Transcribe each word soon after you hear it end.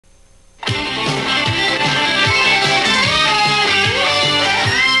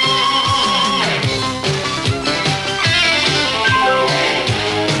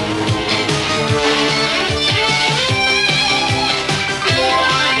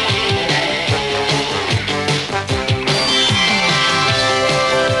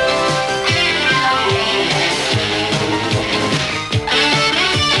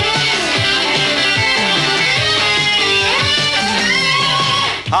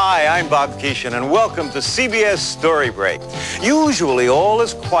Hi, I'm Bob Keeshan, and welcome to CBS Storybreak. Usually, all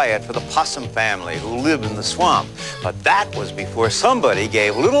is quiet for the possum family who live in the swamp. But that was before somebody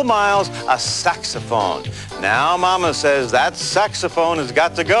gave little Miles a saxophone. Now, Mama says that saxophone has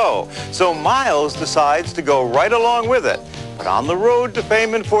got to go. So Miles decides to go right along with it. But on the road to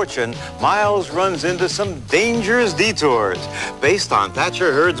fame and fortune, Miles runs into some dangerous detours. Based on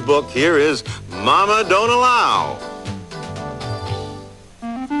Thatcher Hurd's book, here is Mama Don't Allow.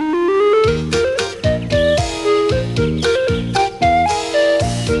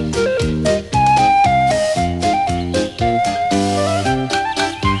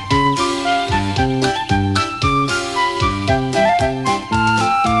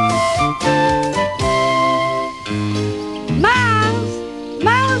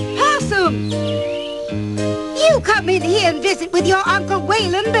 You come in here and visit with your Uncle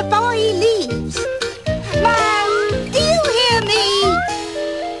Waylon before he leaves. Miles, do you hear me?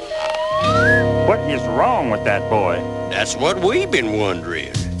 What is wrong with that boy? That's what we've been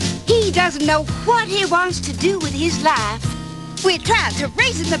wondering. He doesn't know what he wants to do with his life. We're trying to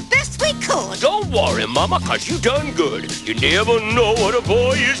raise him the best we could. Don't worry, Mama, 'cause you done good. You never know what a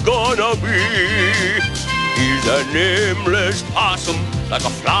boy is gonna be. He's a nameless possum, like a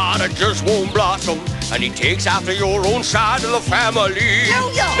flower that just won't blossom. And he takes after your own side of the family.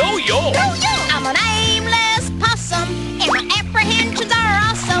 Yo-yo! Yo-yo! Yo-yo! I'm a nameless possum, and my apprehensions are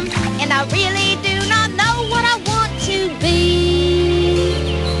awesome, and I really do not know what I want to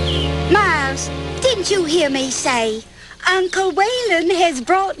be. Miles, didn't you hear me say, Uncle Waylon has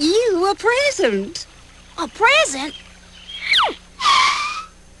brought you a present? A present?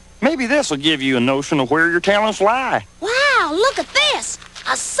 Maybe this will give you a notion of where your talents lie. Wow, look at this!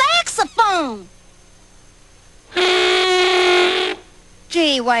 A saxophone!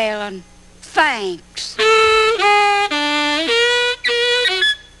 Gee, Waylon, thanks.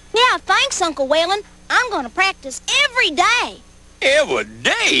 Yeah, thanks, Uncle Waylon. I'm going to practice every day. Every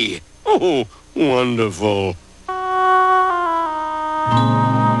day? Oh, wonderful.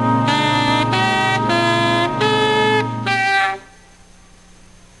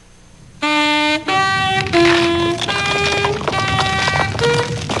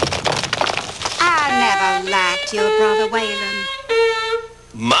 Your brother Waylon.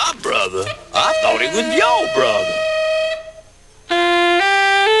 My brother? I thought he was your brother.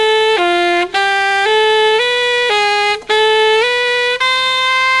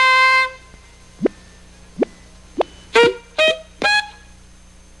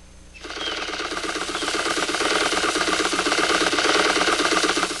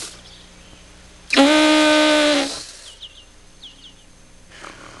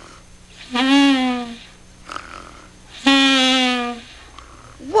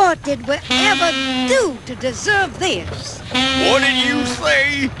 What did we ever do to deserve this? What did you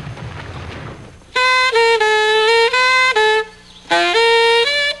say?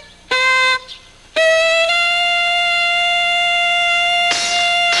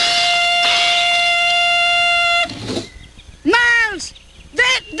 Miles,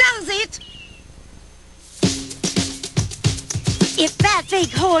 that does it. If that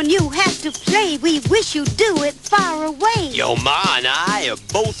big horn you have to play, we wish you'd do it far away. Your ma and I are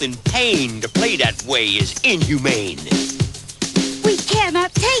both in pain. To play that way is inhumane. We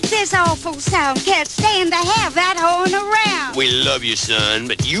cannot take this awful sound. Can't stand to have that horn around. We love you, son,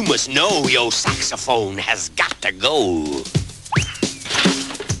 but you must know your saxophone has got to go.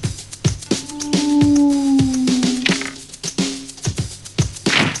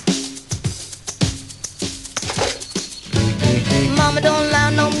 Mama don't allow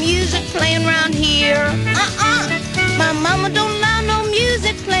no music playing around here. My mama don't allow no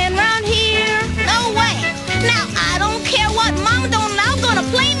music playing around here. No way. Now, I don't care what Mama don't allow. I'm gonna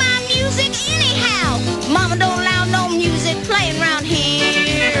play my music anyhow. Mama don't allow no music playing around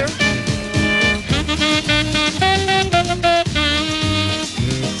here.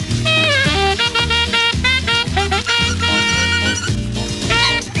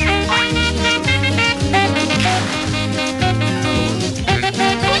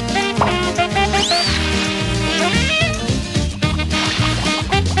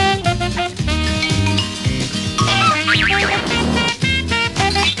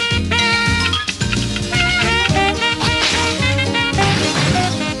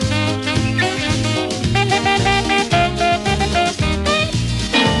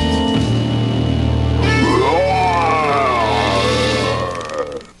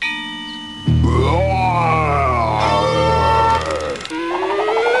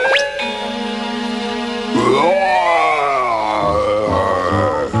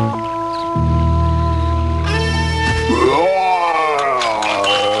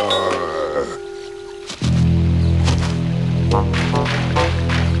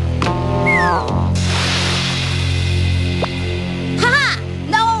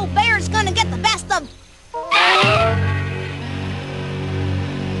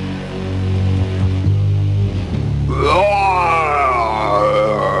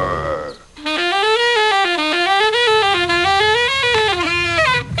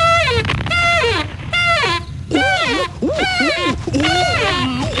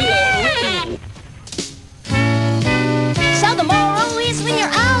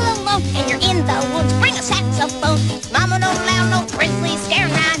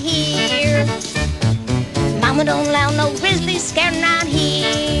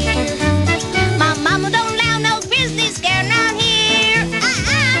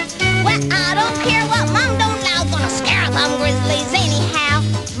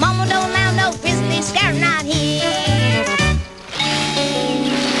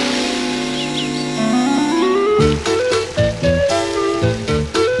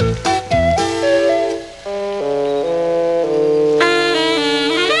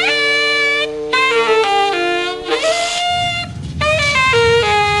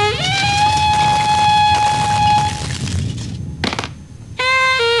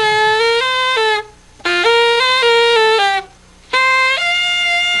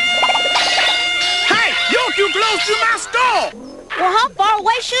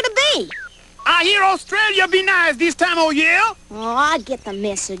 I hear Australia be nice this time of year. Oh, I get the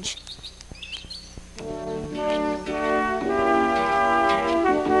message.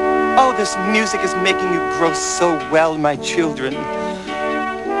 Oh, this music is making you grow so well, my children.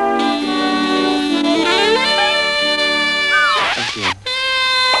 Thank you.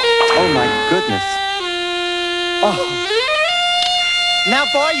 Oh, my goodness. Oh. Now,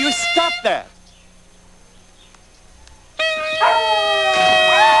 boy, you stop that.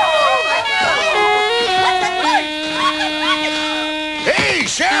 Hey,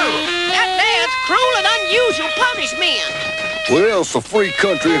 Sheriff! That man's cruel and unusual punishment. Well, it's a free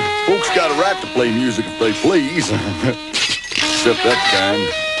country. Folks got a right to play music if they please. Except that kind.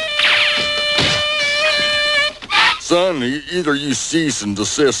 Son, either you cease and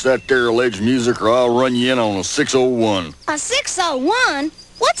desist that there alleged music or I'll run you in on a 601. A 601?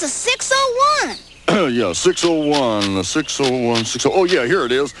 What's a 601? Yeah, 601, a 601, 60. Oh, yeah, here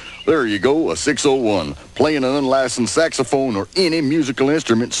it is. There you go, a 601. Playing an unlicensed saxophone or any musical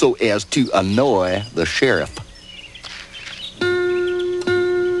instrument so as to annoy the sheriff.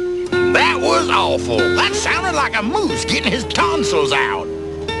 That was awful. That sounded like a moose getting his tonsils out.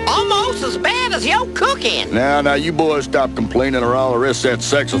 Almost as bad as your cooking. Now, you boys stop complaining or I'll arrest that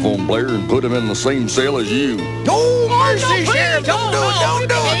saxophone player and put him in the same cell as you. Oh, mercy, Sheriff, don't do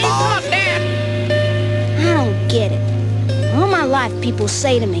it, boy. I don't get it. All my life people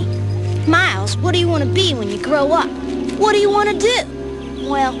say to me, Miles, what do you want to be when you grow up? What do you want to do?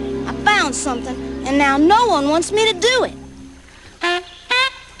 Well, I found something, and now no one wants me to do it.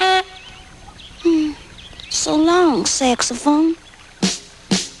 So long, saxophone.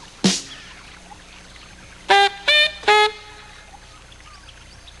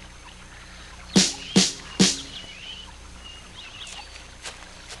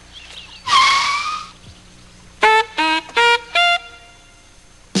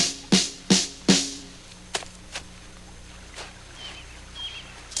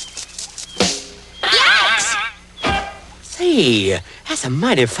 Hey, that's a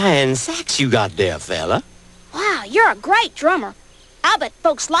mighty fine sax you got there, fella. Wow, you're a great drummer. I bet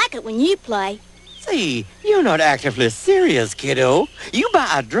folks like it when you play. See, you're not actively serious, kiddo. You buy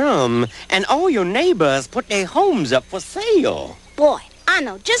a drum, and all your neighbors put their homes up for sale. Boy, I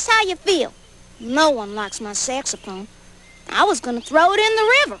know just how you feel. No one likes my saxophone. I was gonna throw it in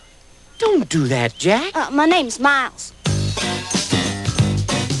the river. Don't do that, Jack. My name's Miles.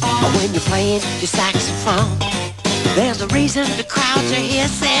 When you're playing your saxophone, there's a reason the crowds are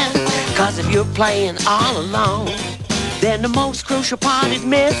hissing. 'Cause if you're playing all alone, then the most crucial part is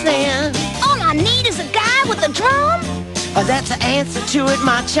missing. All I need is a guy with a drum. That's the answer to it,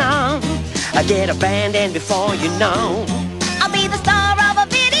 my chum. I get a band, and before you know, I'll be the star of a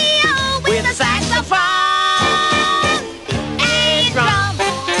video with a saxophone and drum.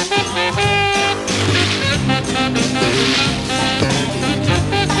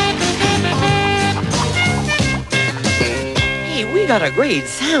 We got a great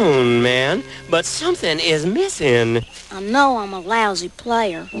sound, man, but something is missing. I know I'm a lousy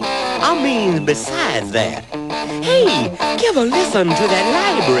player. I mean, besides that. Hey, give a listen to that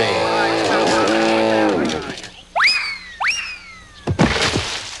library.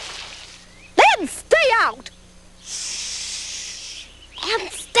 Then stay out.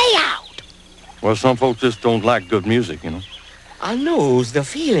 And stay out. Well, some folks just don't like good music, you know. I knows the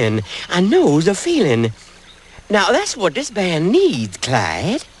feeling. Now, that's what this band needs,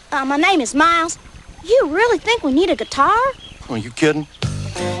 Clyde. My name is Miles. You really think we need a guitar? Are you kidding?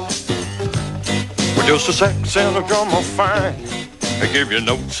 Well, just a sax and a drum are fine. They give you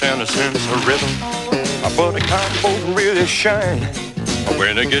notes and a sense of rhythm. But the combo really shine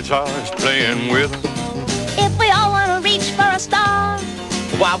when the guitar is playing with them. If we all want to reach for a star,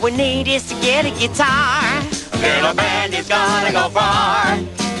 what we need is to get a guitar. Then a band is gonna go far.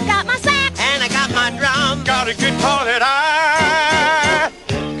 got my sax And I got my drum. Got a guitar that I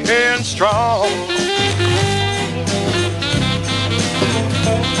can strum.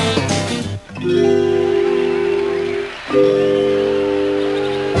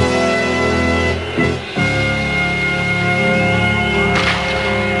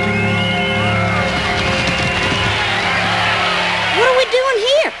 What are we doing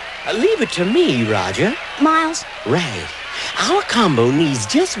here? Leave it to me, Roger. Miles, Right. Our combo needs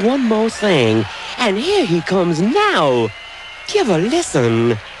just one more thing. And here he comes now. Give a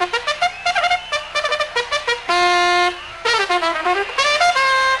listen.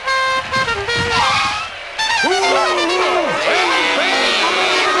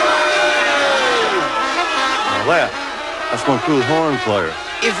 That's one cool horn player.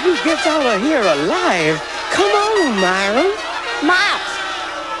 If he gets out of here alive, come on, Myron. Miles.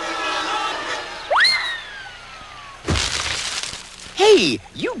 Hey,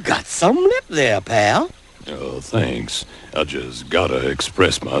 you got some lip there, pal. Oh, thanks. I just gotta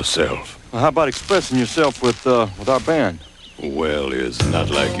express myself. Well, how about expressing yourself with our band? Well, it's not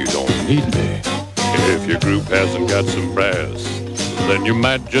like you don't need me. If your group hasn't got some brass, then you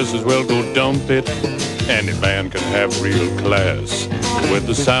might just as well go dump it. Any band can have real class with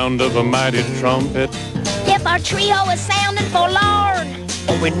the sound of a mighty trumpet. If our trio is sounding forlorn,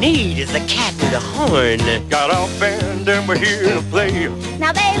 All we need is the cat with a horn. Got our band and we're here to play.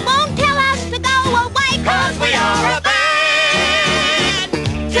 now they won't tell us to go away, 'cause we are a band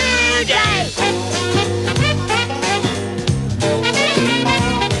today.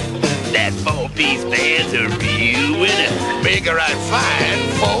 That four-piece band's a real winner. Make a right fine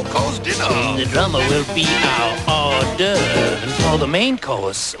four-course dinner. The drummer will be our hors d'oeuvre, and for the main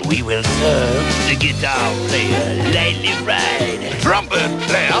course, we will serve The guitar player, lightly ride. Trumpet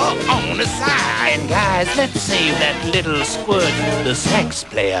player on the side. And guys, let's save that little squirt. The sax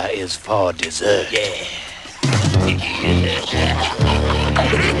player is for dessert. Yeah.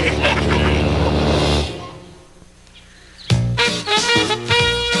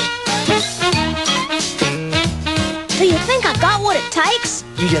 Do you think I got what it takes?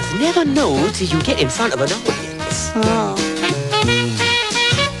 You just never know till you get in front of an audience. Oh.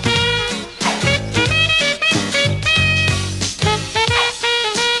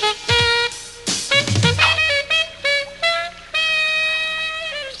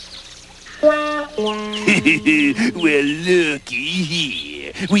 Well, looky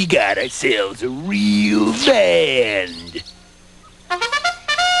here. We got ourselves a real band.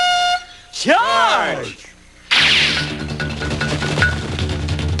 Charge!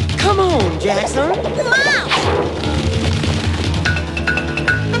 Come on, Jackson. Mom!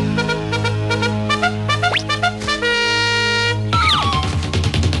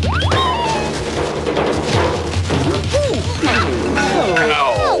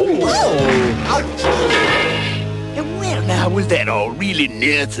 Well, now, was that all really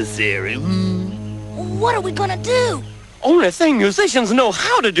necessary? What are we gonna do? Only thing musicians know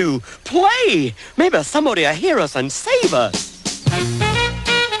how to do. Play. Maybe somebody will hear us and save us.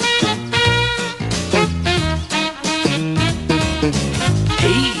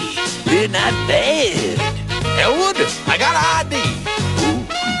 Hey, they're not bad. Elwood, I got an idea.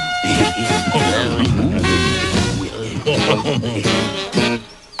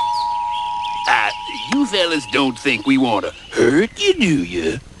 You fellas don't think we want to hurt you, do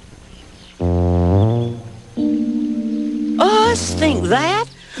you? Us think that?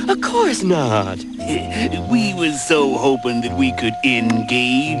 Of course not. We was so hoping that we could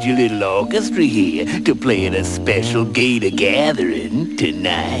engage a little orchestra here to play at a special gator gathering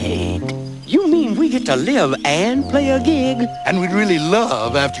tonight. You mean we get to live and play a gig? And we'd really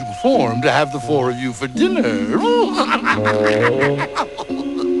love, after you perform, to have the four of you for dinner.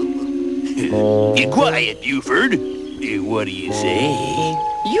 Get quiet, Buford. What do you say?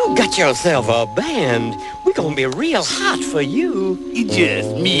 You got yourself a band. We're gonna be real hot for you. Just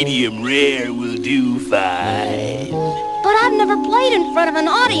medium rare will do fine. But I've never played in front of an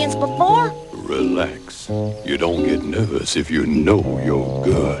audience before. Relax. You don't get nervous if you know you're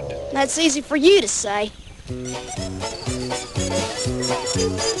good. That's easy for you to say.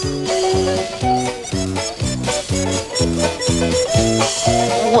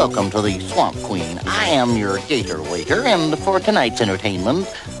 Welcome to the Swamp Queen. I am your gator waiter, and for tonight's entertainment,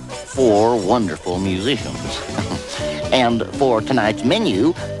 4 wonderful musicians. And for tonight's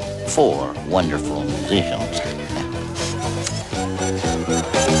menu, 4 wonderful musicians.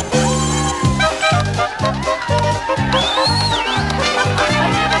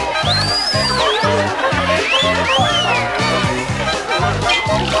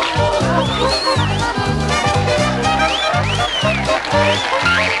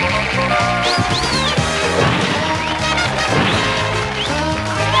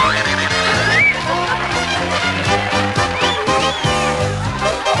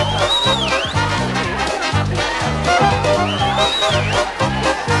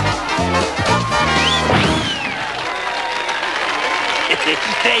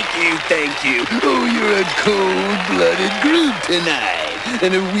 Thank you. Oh, you're a cold-blooded group tonight.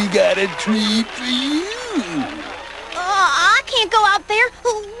 And we got a treat for you. I can't go out there.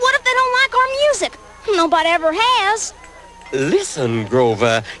 What if they don't like our music? Nobody ever has. Listen,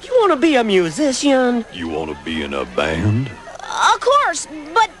 Grover, you want to be a musician? You want to be in a band? Of course,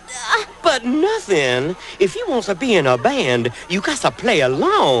 but... But nothing. If you want to be in a band, you got to play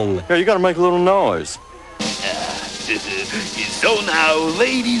along. Yeah, you gotta make a little noise. So now,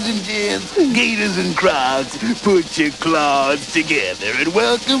 ladies and gents, gators and crocs, put your claws together and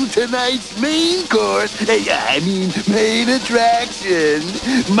welcome tonight's main course, main attraction,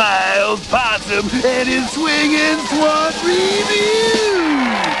 Miles Possum and his swinging swamp review.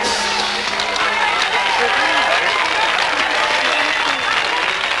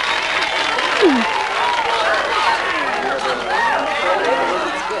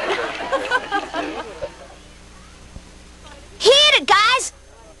 Hit it, guys!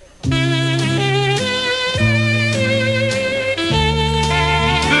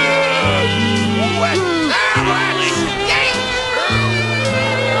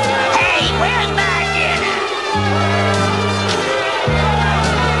 Hey, where's my dinner?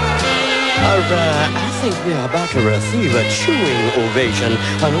 I think we are about to receive a chewing ovation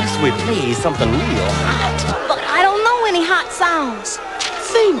unless we play something real hot. But I don't know any hot songs.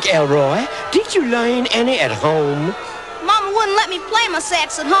 Think, Elroy. Did you learn any at home? Mama wouldn't let me play my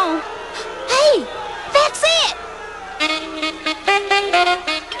sax at home. Hey, that's it!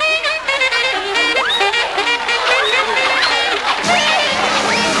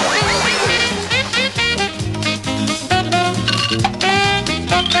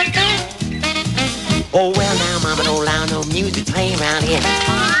 Oh, well, now, Mama don't allow no music playing around here.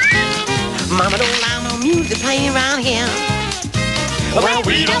 Mama don't allow no music playing around here. Well,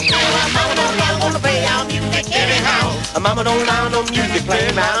 we don't care what Mama don't allow, gonna play our music anyhow. Mama don't allow no music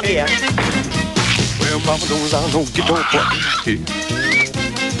playing around here. Well, Mama don't allow no guitar plucking here.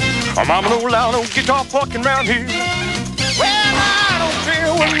 Mama don't allow no guitar plucking around here. Well, I don't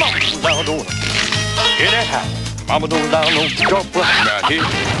care what Mama don't allow, don't anyhow. Mama don't allow no guitar plucking around here.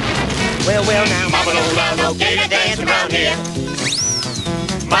 Well, now, Mama don't allow no gator dancing around here.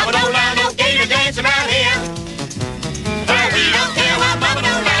 Mama don't allow no gator dancing around here. Well, we don't care what Mama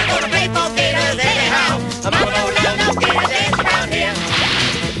don't allow, gonna play for gators anyhow. Mama don't allow no gator dancing around here.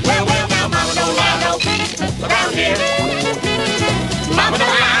 Well, now, Mama don't allow no around here. Mama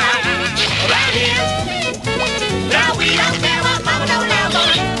don't allow around here. Now we don't care what Mama don't allow,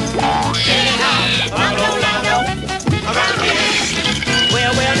 gonna anyhow. Mama don't allow no around here.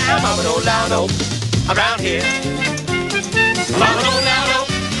 well, now, Mama don't allow no around here. Mama don't allow no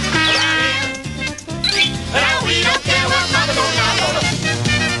around here. Now we don't care what Mama don't allow.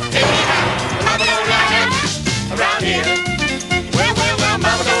 Anyhow, Mama don't allow no around here. Well,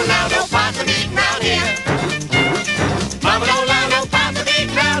 Mama don't allow no possum eating around here. Mama don't allow no possum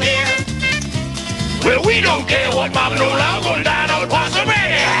eating around here. Well, we don't care what Mama don't allow. Gonna die on possum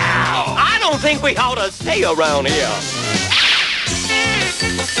anyhow. I don't think we ought to stay around here.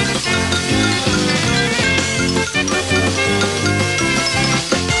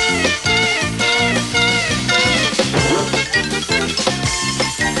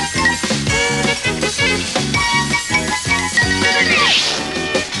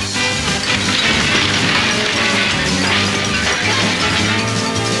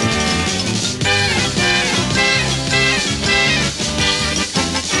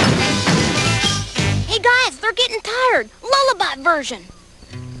 Hey, guys, they're getting tired. Lullaby version.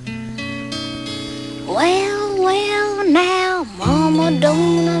 Well, now, Mama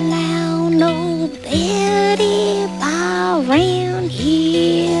don't allow no Betty Bop around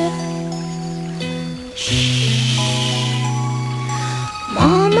here. Shh.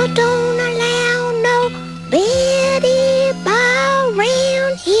 Mama don't allow no Betty Bop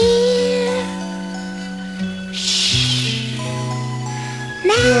around here. Shh.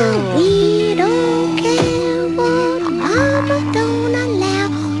 Now we don't care what Mama don't allow.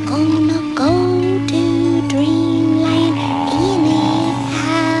 Gonna go to Dreamland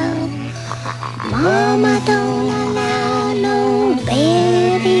anyhow. Mama don't allow no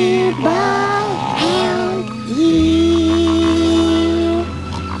Betty Bop around here.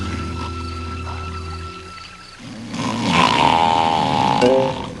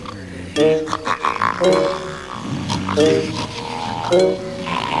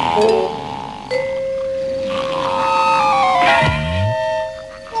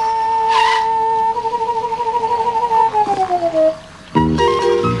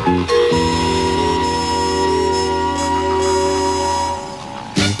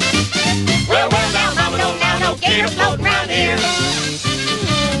 Well, now, Mama don't allow no gator floating around here.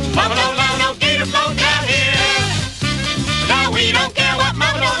 Mama don't allow no gator floating down here. Now we don't care what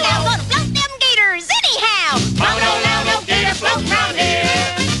Mama don't allow. Gonna float them gators anyhow. Mama don't allow no gator floating around here.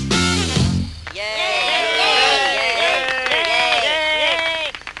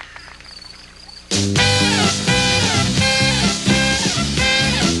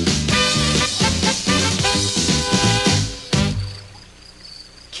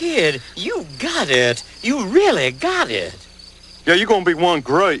 You got it. You really got it. Yeah, you're gonna be one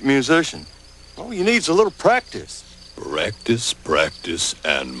great musician. All you need's a little practice. Practice, practice,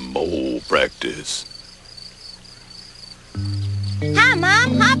 and more practice. Hi,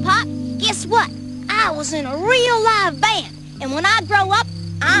 Mom. Hi, Pop. Guess what? I was in a real live band. And when I grow up,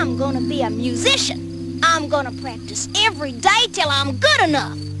 I'm gonna be a musician. I'm gonna practice every day till I'm good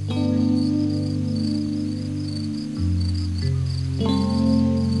enough.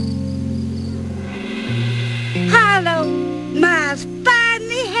 Harlow, Miles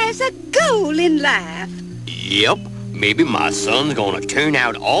finally has a goal in life. Yep. Maybe my son's gonna turn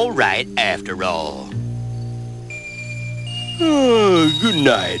out all right after all. Oh, good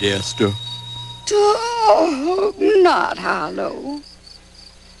night, Esther. Oh, not Harlow.